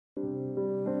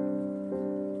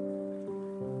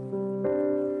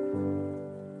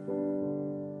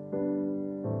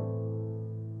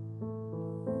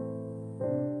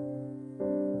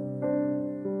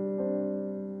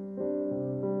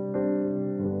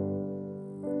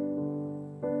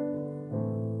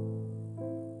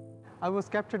I was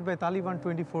captured by Taliban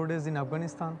 24 days in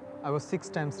Afghanistan. I was 6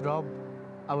 times robbed.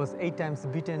 I was 8 times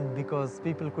beaten because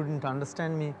people couldn't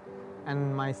understand me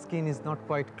and my skin is not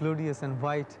quite glorious and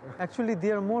white. Actually,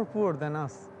 they are more poor than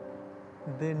us.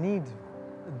 They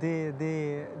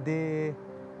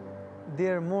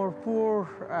are more poor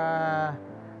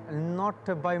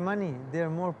not by money, they are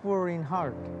more poor in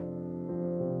heart.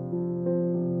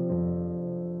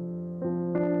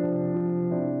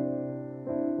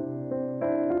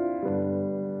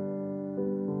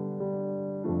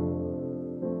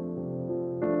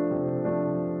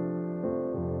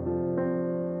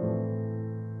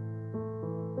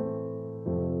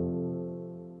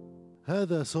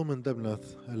 هذا سومن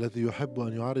دبنث الذي يحب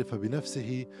أن يعرف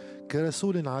بنفسه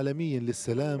كرسول عالمي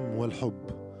للسلام والحب.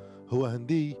 هو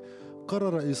هندي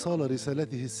قرر إيصال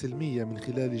رسالته السلمية من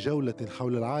خلال جولة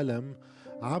حول العالم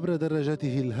عبر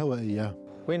دراجته الهوائية.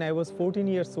 When I was 14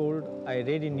 years old, I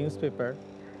read in newspaper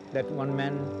that one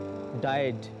man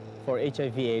died for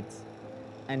HIV/AIDS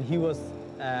and he was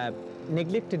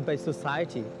neglected by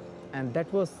society. And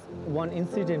that was one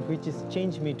incident which has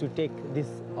changed me to take this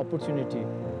opportunity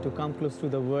to come close to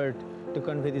the world, to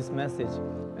convey this message.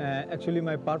 Actually,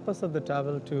 my purpose of the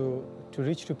travel to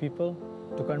reach to people,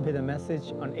 to convey the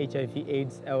message on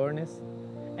HIV/AIDS awareness,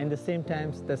 and the same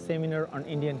time the seminar on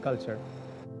Indian culture.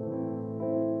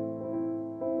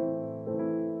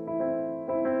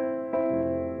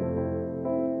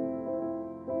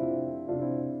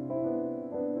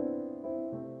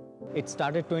 It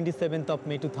started 27th of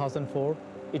May 2004.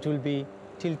 It will be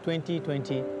till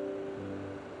 2020.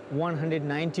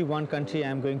 191 country I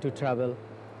am going to travel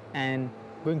and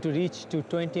going to reach to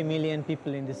 20 million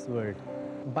people in this world.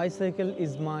 Bicycle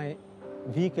is my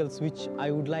vehicles which I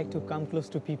would like to come close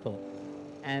to people.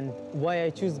 And why I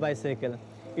choose bicycle?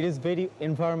 It is very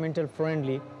environmental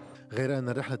friendly. غير أن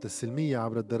الرحلة السلمية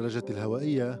عبر الدراجة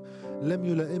الهوائية لم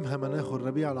يلائمها مناخ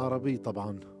الربيع العربي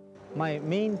طبعاً. My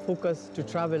main focus to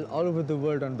travel all over the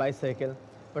world on bicycle,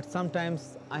 but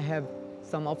sometimes I have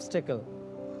some obstacle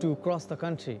to cross the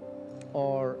country,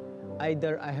 or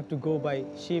either I have to go by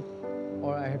ship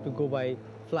or I have to go by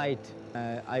flight.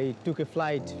 I took a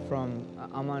flight from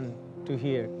Amman to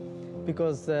here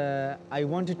because I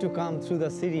wanted to come through the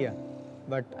Syria,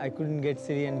 but I couldn't get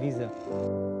Syrian visa.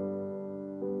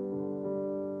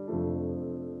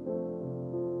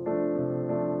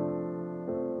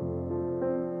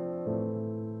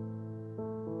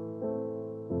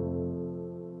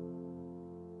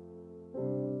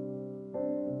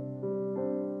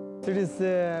 It is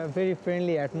a very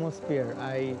friendly atmosphere.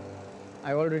 I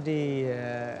already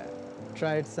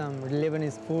tried some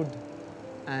Lebanese food,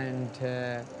 and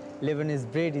Lebanese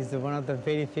bread is one of the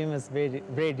very famous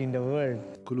bread in the world.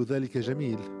 كل ذلك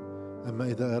جميل، أما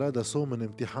إذا أراد سومن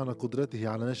امتحان قدرته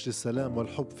على نشر السلام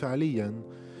والحب فعلياً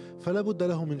فلا بد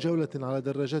له من جولة على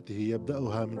دراجته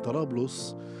يبدأها من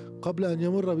طرابلس قبل أن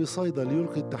يمر بصيدا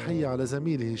ليلقي التحية على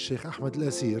زميله الشيخ أحمد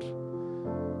الأسير،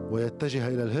 ويتجه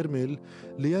إلى الهرمل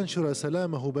لينشر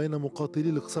سلامه بين مقاتلي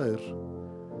القصير.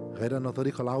 غير أن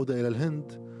طريق العودة إلى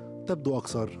الهند تبدو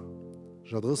أقصر.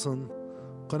 جاد غصن،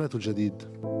 قناة الجديد.